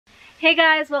Hey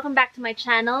guys, welcome back to my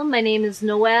channel. My name is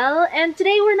Noelle, and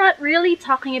today we're not really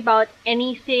talking about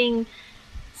anything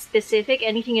specific,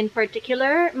 anything in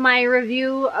particular. My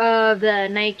review of the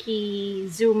Nike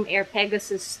Zoom Air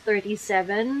Pegasus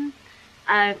 37,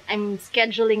 I'm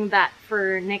scheduling that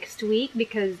for next week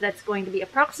because that's going to be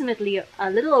approximately a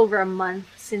little over a month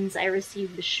since I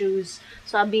received the shoes.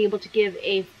 So I'll be able to give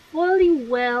a fully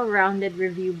well-rounded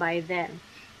review by then.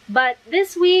 But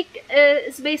this week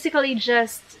is basically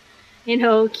just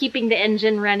keeping the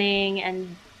engine running,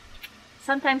 and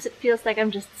sometimes it feels like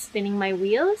I'm just spinning my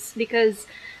wheels because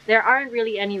there aren't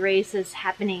really any races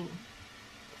happening.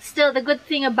 Still, the good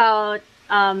thing about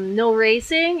no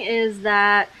racing is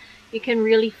that you can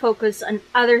really focus on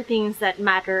other things that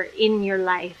matter in your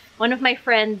life. One of my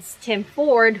friends, Tim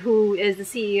Ford, who is the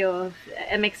CEO of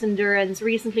MX Endurance,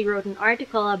 recently wrote an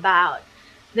article about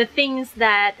the things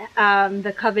that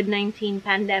the COVID-19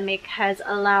 pandemic has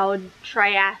allowed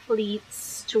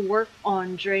triathletes to work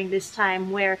on during this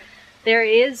time, where there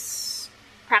is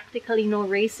practically no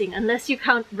racing, unless you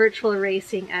count virtual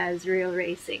racing as real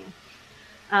racing.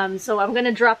 So I'm going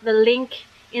to drop the link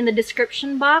in the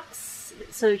description box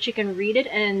so that you can read it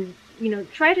and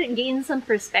try to gain some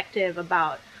perspective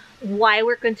about why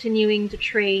we're continuing to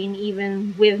train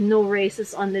even with no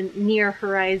races on the near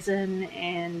horizon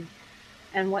and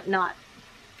whatnot.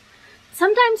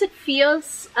 Sometimes it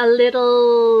feels a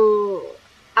little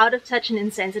out of touch and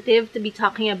insensitive to be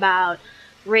talking about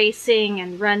racing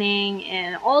and running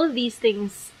and all of these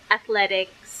things,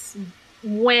 athletics,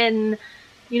 when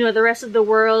the rest of the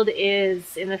world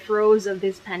is in the throes of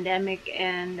this pandemic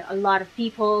and a lot of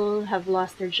people have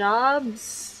lost their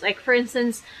jobs. Like, for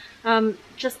instance,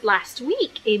 just last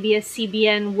week,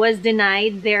 ABS-CBN was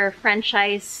denied their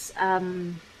franchise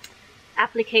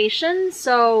application.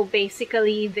 So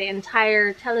basically the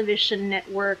entire television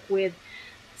network with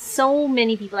so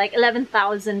many people, like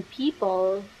 11,000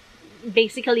 people,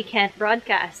 basically can't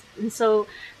broadcast. And so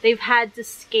they've had to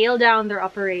scale down their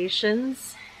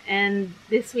operations. And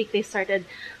this week they started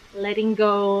letting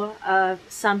go of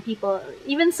some people,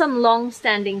 even some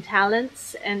long-standing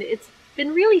talents. And it's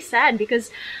been really sad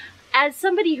because as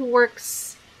somebody who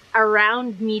works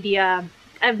around media,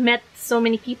 I've met so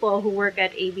many people who work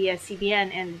at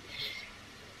ABS-CBN,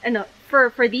 and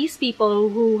for these people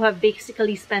who have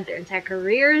basically spent their entire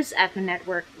careers at the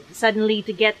network, suddenly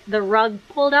to get the rug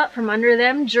pulled out from under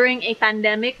them during a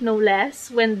pandemic, no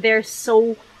less, when there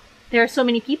are so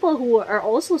many people who are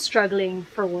also struggling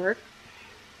for work,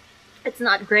 it's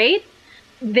not great.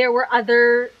 There were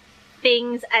other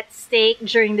things at stake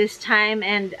during this time,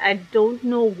 and I don't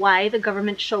know why the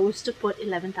government chose to put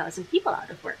 11,000 people out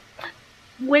of work.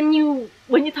 When you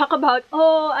talk about,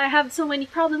 oh, I have so many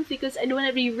problems because I don't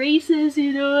have any races,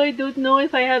 I don't know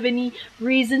if I have any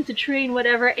reason to train,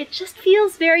 whatever, it just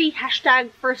feels very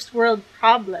hashtag first world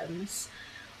problems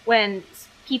when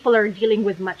people are dealing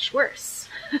with much worse.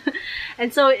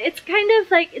 And so it's kind of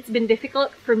like, it's been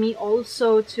difficult for me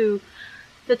also to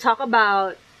talk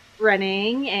about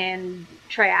running and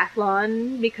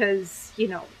triathlon because,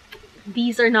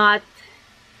 these are not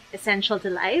essential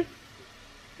to life.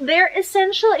 They're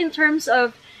essential in terms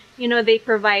of, they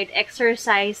provide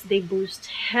exercise, they boost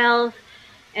health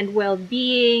and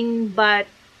well-being, but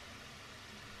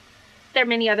there are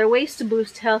many other ways to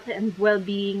boost health and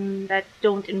well-being that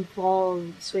don't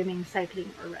involve swimming,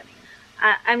 cycling, or running.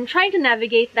 I'm trying to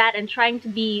navigate that and trying to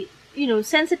be,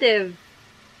 sensitive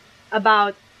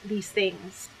about these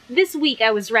things. This week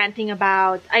I was ranting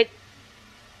about,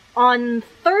 on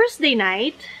Thursday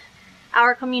night,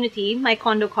 our community, my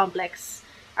condo complex,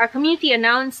 our community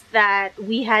announced that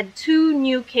we had 2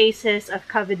 new cases of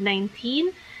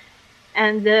COVID-19,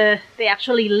 and they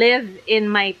actually live in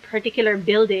my particular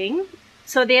building.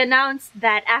 So they announced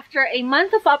that after a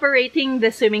month of operating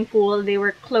the swimming pool, they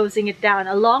were closing it down,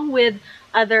 along with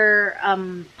other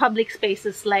public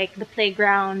spaces like the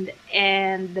playground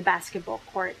and the basketball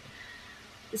court.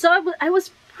 So I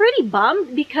was pretty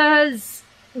bummed because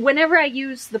whenever I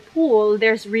use the pool,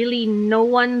 there's really no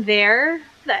one there.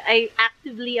 That I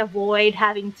actively avoid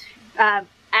going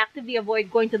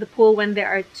to the pool when there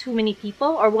are too many people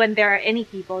or when there are any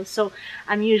people. So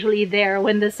I'm usually there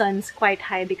when the sun's quite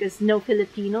high because no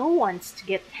Filipino wants to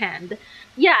get tanned.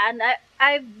 Yeah, and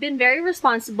I've been very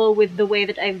responsible with the way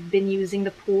that I've been using the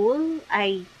pool.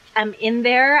 I'm in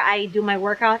there, I do my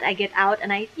workout, I get out,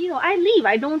 and I leave.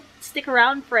 I don't stick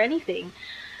around for anything.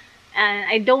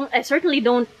 And I certainly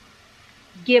don't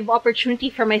give opportunity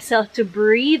for myself to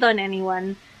breathe on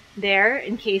anyone there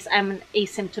in case I'm an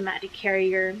asymptomatic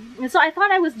carrier. And so I thought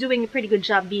I was doing a pretty good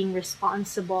job being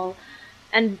responsible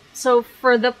And so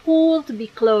for the pool to be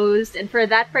closed and for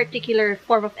that particular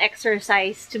form of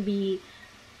exercise to be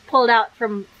pulled out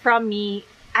from me,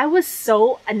 I was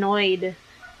so annoyed.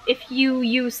 If you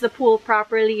use the pool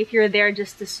properly, if you're there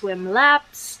just to swim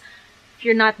laps, if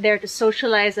you're not there to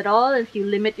socialize at all, if you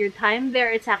limit your time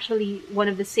there, it's actually one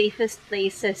of the safest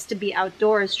places to be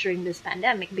outdoors during this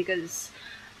pandemic, because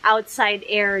outside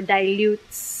air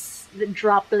dilutes the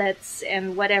droplets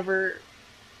and whatever,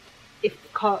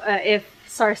 if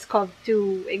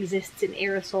SARS-CoV-2 exists in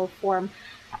aerosol form,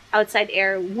 outside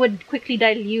air would quickly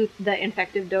dilute the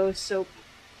infective dose, so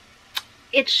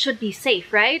it should be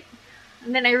safe, right?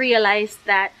 And then I realized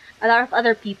that a lot of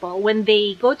other people, when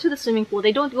they go to the swimming pool,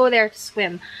 they don't go there to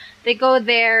swim. They go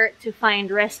there to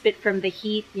find respite from the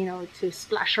heat, you know, to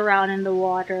splash around in the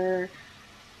water,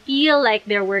 feel like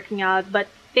they're working out, but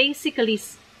basically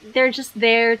they're just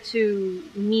there to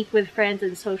meet with friends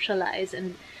and socialize.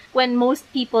 And when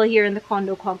most people here in the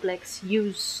condo complex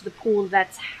use the pool,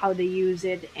 that's how they use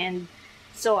it. And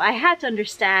so I had to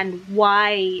understand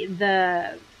why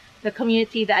the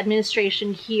community, the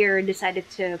administration here decided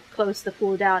to close the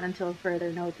pool down until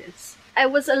further notice. I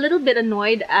was a little bit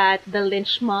annoyed at the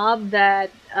lynch mob that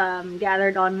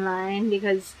gathered online,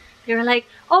 because they were like,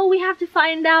 oh, we have to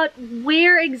find out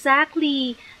where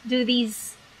exactly do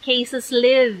these cases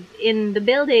live in the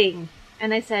building.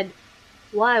 And I said,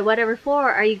 why? Whatever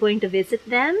for? Are you going to visit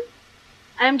them?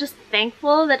 I'm just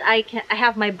thankful that I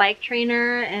have my bike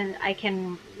trainer and I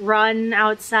can run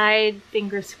outside.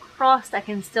 Fingers crossed I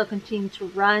can still continue to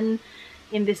run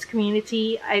in this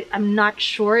community. I'm not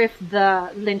sure if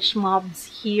the lynch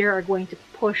mobs here are going to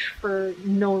push for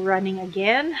no running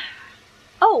again.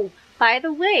 Oh, by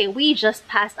the way, we just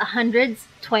passed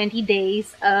 120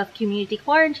 days of community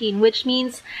quarantine, which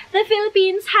means the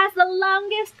Philippines has the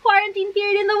longest quarantine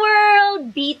period in the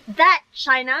world. Beat that,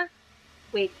 China.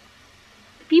 Wait,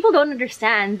 people don't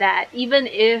understand that even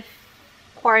if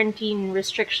quarantine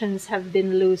restrictions have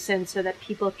been loosened so that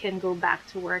people can go back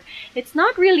to work, it's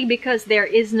not really because there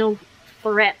is no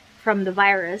threat from the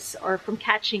virus or from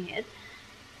catching it.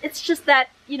 It's just that,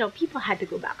 you know, people had to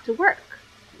go back to work.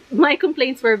 My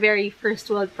complaints were very first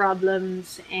world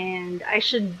problems, and I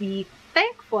should be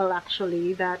thankful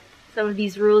actually that some of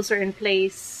these rules are in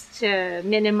place to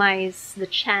minimize the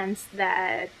chance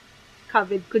that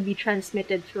COVID could be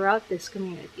transmitted throughout this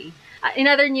community. In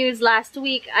other news, last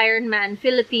week, Ironman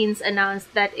Philippines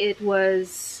announced that it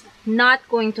was not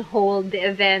going to hold the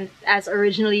event as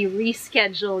originally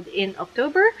rescheduled in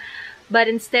October, but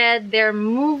instead they're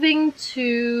moving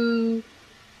to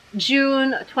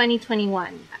June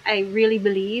 2021. I really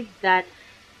believe that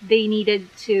they needed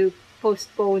to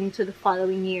postpone to the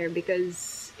following year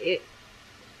because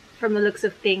from the looks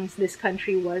of things, this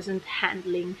country wasn't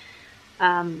handling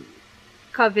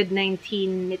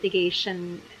COVID-19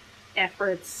 mitigation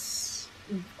efforts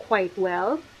quite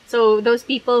well. So those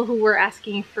people who were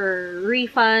asking for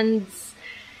refunds,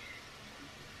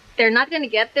 they're not going to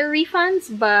get their refunds,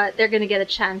 but they're going to get a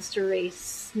chance to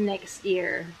race next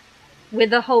year, with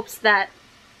the hopes that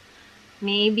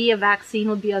maybe a vaccine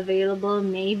will be available,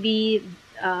 maybe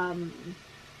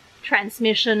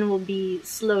transmission will be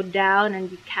slowed down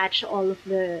and you catch all of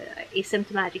the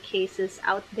asymptomatic cases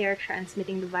out there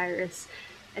transmitting the virus,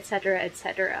 etc.,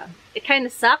 etc. It kind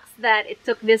of sucks that it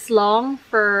took this long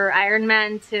for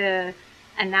Ironman to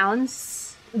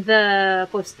announce the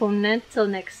postponement till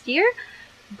next year,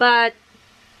 but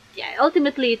yeah,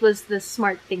 ultimately it was the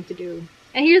smart thing to do.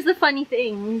 And here's the funny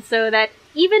thing, so that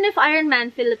even if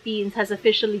Ironman Philippines has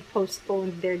officially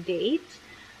postponed their date,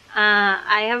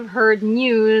 I have heard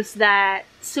news that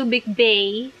Subic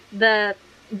Bay, the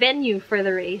venue for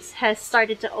the race, has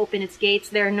started to open its gates.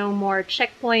 There are no more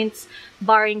checkpoints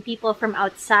barring people from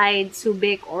outside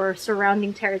Subic or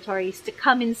surrounding territories to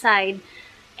come inside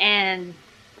and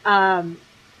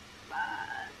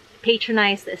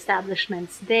patronize the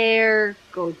establishments there,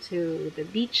 go to the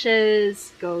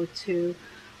beaches, go to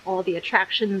all the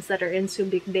attractions that are in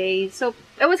Subic Bay. So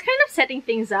it was kind of setting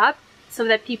things up so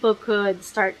that people could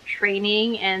start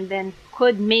training and then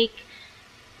could make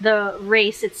the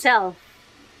race itself.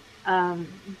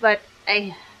 But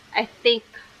I think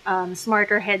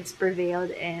smarter heads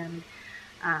prevailed, and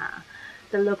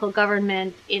the local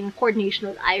government, in coordination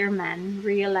with Ironman,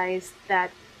 realized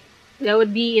that that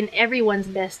would be in everyone's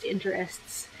best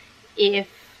interests if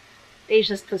they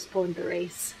just postponed the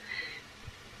race.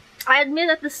 I admit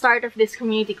at the start of this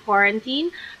community quarantine,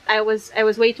 I was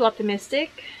way too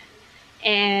optimistic,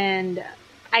 and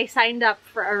I signed up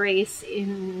for a race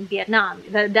in Vietnam,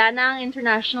 the Da Nang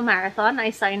International Marathon.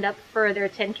 I signed up for their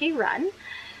 10K run,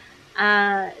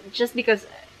 just because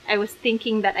I was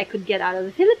thinking that I could get out of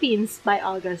the Philippines by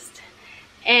August.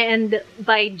 And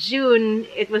by June,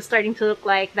 it was starting to look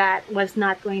like that was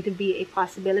not going to be a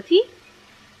possibility.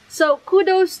 So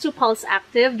kudos to Pulse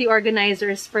Active, the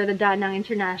organizers for the Da Nang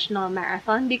International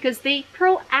Marathon, because they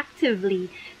proactively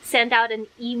sent out an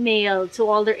email to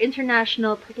all their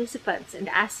international participants and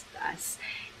asked us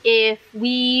if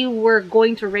we were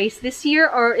going to race this year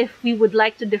or if we would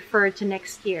like to defer to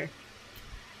next year.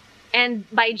 And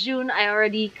by June, I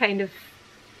already kind of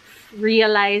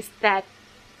realized that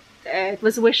it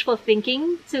was wishful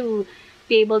thinking to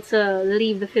be able to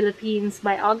leave the Philippines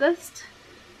by August,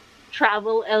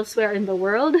 travel elsewhere in the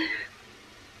world.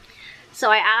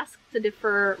 So I asked to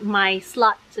defer my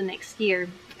slot to next year.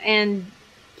 And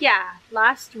yeah,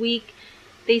 last week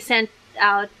they sent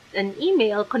out an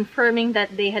email confirming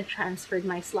that they had transferred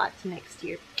my slot to next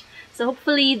year. So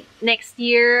hopefully next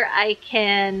year I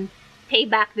can pay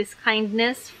back this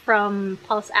kindness from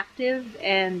Pulse Active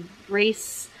and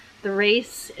race the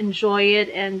race, enjoy it,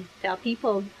 and tell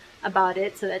people about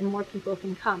it so that more people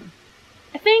can come.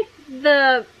 I think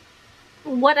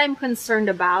what I'm concerned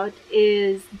about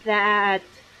is that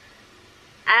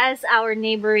as our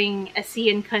neighboring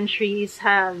ASEAN countries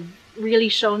have really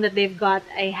shown that they've got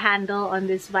a handle on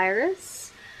this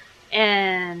virus,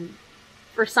 and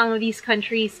for some of these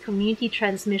countries, community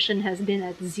transmission has been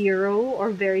at 0 or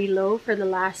very low for the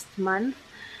last month.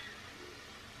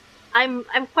 I'm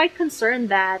quite concerned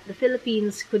that the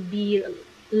Philippines could be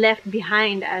left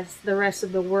behind as the rest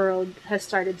of the world has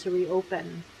started to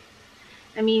reopen.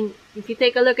 I mean, if you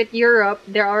take a look at Europe,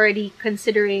 they're already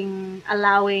considering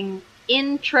allowing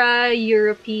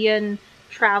intra-European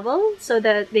travel so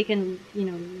that they can,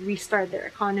 restart their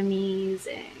economies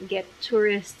and get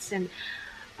tourists, and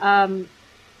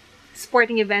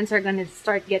sporting events are going to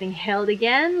start getting held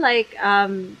again. Like,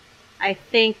 I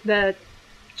think the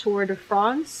Tour de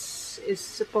France is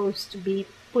supposed to be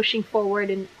pushing forward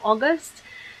in August.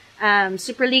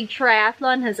 Super League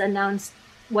Triathlon has announced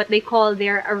what they call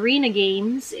their arena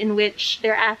games, in which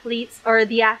their athletes, or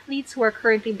the athletes who are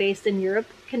currently based in Europe,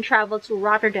 can travel to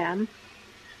Rotterdam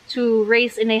to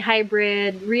race in a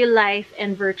hybrid real life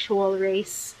and virtual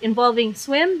race involving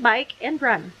swim, bike, and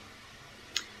run.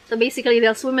 So basically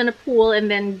they'll swim in a pool and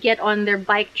then get on their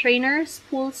bike trainers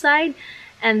poolside,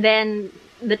 and then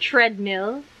the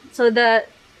treadmill. So the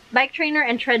bike trainer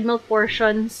and treadmill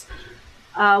portions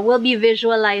will be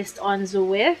visualized on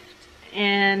Zwift,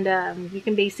 and you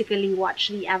can basically watch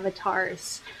the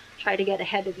avatars try to get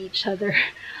ahead of each other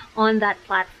on that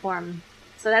platform.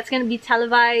 So that's going to be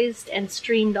televised and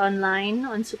streamed online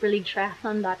on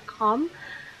superleaguetriathlon.com.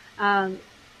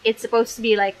 It's supposed to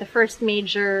be like the first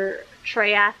major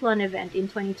triathlon event in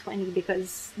 2020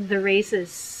 because the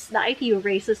ITU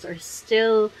races are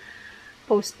still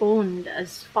postponed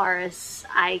as far as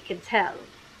I can tell.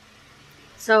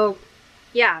 So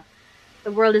yeah,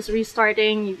 the world is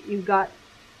restarting. You've got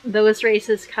those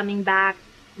races coming back.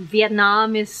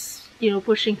 Vietnam is,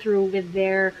 pushing through with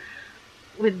their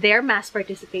mass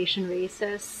participation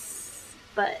races,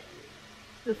 but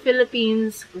the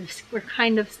Philippines, we're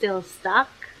kind of still stuck.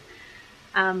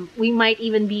 We might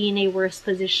even be in a worse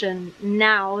position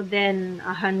now than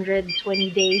 120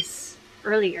 days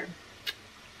earlier.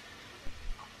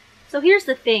 So here's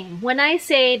the thing. When I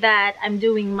say that I'm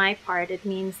doing my part, it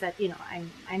means that,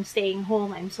 I'm staying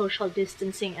home, I'm social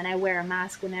distancing, and I wear a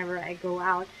mask whenever I go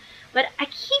out. But I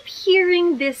keep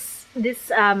hearing this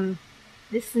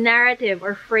narrative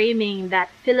or framing that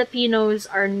Filipinos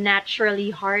are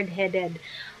naturally hard-headed,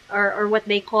 or what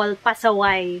they call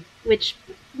pasaway, which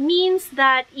means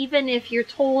that even if you're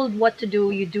told what to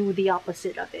do, you do the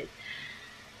opposite of it.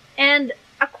 And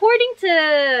according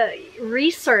to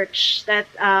research that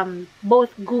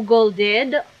both Google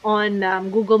did on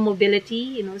Google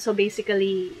Mobility, so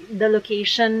basically the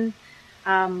location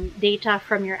data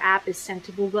from your app is sent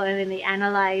to Google, and then they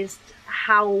analyzed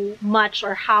how much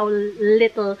or how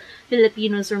little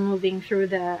Filipinos are moving through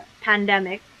the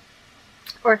pandemic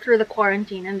or through the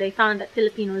quarantine, and they found that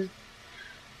Filipinos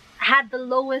had the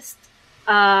lowest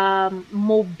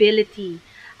mobility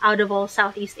out of all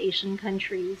Southeast Asian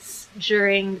countries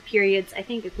during the periods, I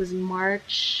think it was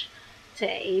March to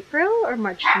April or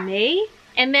March to May.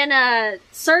 And then a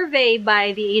survey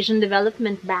by the Asian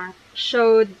Development Bank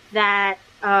showed that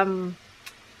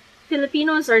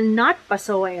Filipinos are not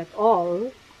pasaway at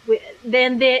all.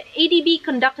 Then the ADB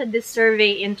conducted this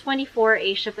survey in 24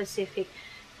 Asia-Pacific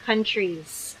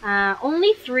countries.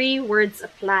 Only 3 words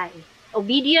apply: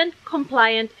 obedient,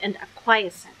 compliant, and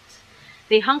acquiescent.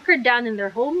 They hunkered down in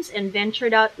their homes and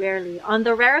ventured out rarely. On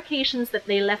the rare occasions that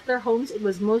they left their homes, it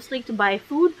was mostly to buy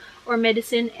food or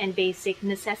medicine and basic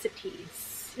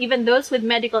necessities. Even those with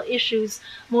medical issues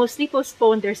mostly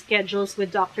postpone their schedules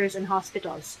with doctors and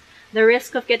hospitals, the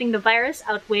risk of getting the virus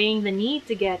outweighing the need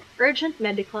to get urgent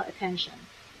medical attention.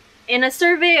 In a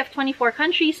survey of 24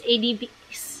 countries,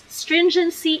 ADB's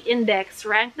stringency index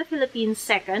ranked the Philippines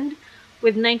second,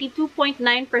 with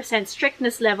 92.9%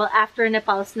 strictness level after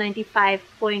Nepal's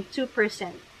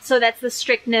 95.2%. So that's the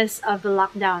strictness of the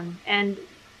lockdown. And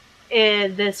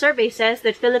the survey says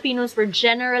that Filipinos were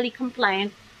generally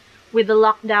compliant with the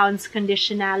lockdown's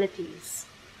conditionalities.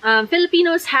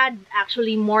 Filipinos had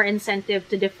actually more incentive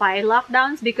to defy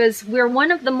lockdowns because we're one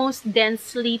of the most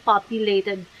densely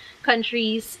populated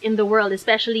countries in the world,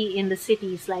 especially in the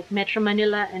cities like Metro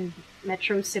Manila and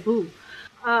Metro Cebu.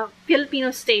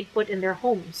 Filipinos stayed put in their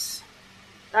homes.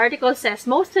 The article says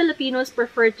most Filipinos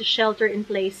preferred to shelter in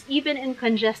place even in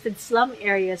congested slum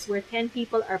areas where 10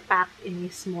 people are packed in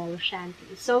a small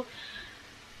shanty. So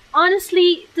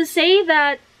honestly, to say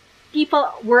that people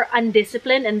were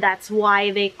undisciplined and that's why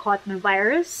they caught the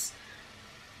virus,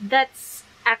 that's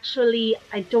actually,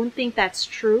 I don't think that's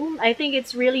true. I think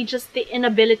it's really just the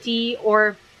inability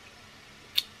or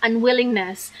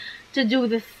unwillingness to do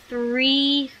the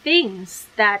three things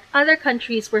that other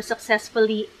countries were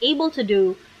successfully able to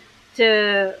do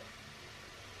to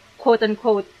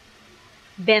quote-unquote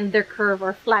bend their curve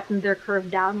or flatten their curve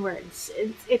downwards.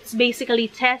 It's basically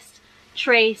test,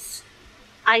 trace,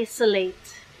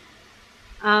 isolate.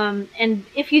 And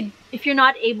if you're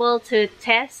not able to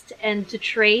test and to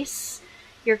trace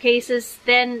your cases,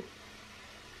 then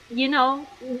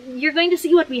you're going to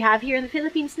see what we have here in the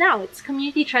Philippines now. It's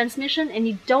community transmission and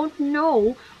you don't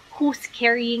know who's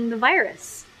carrying the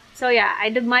virus. So yeah, I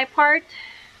did my part.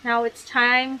 Now it's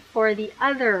time for the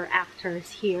other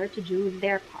actors here to do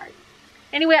their part.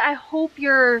 Anyway, I hope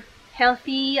you're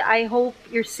healthy. I hope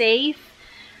you're safe.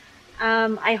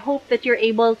 I hope that you're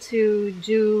able to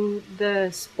do the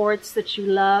sports that you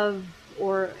love,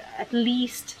 or at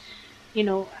least,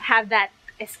 have that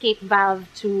escape valve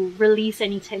to release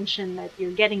any tension that you're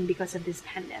getting because of this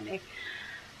pandemic.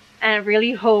 And I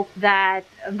really hope that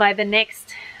by the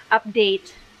next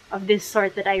update of this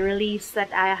sort that I release,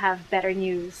 that I have better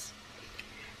news.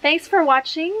 Thanks for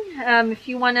watching. If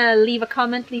you want to leave a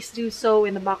comment, please do so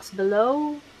in the box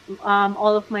below.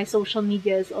 All of my social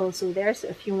media is also there, so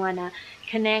if you want to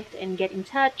connect and get in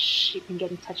touch, you can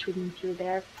get in touch with me through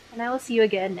there. And I will see you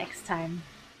again next time.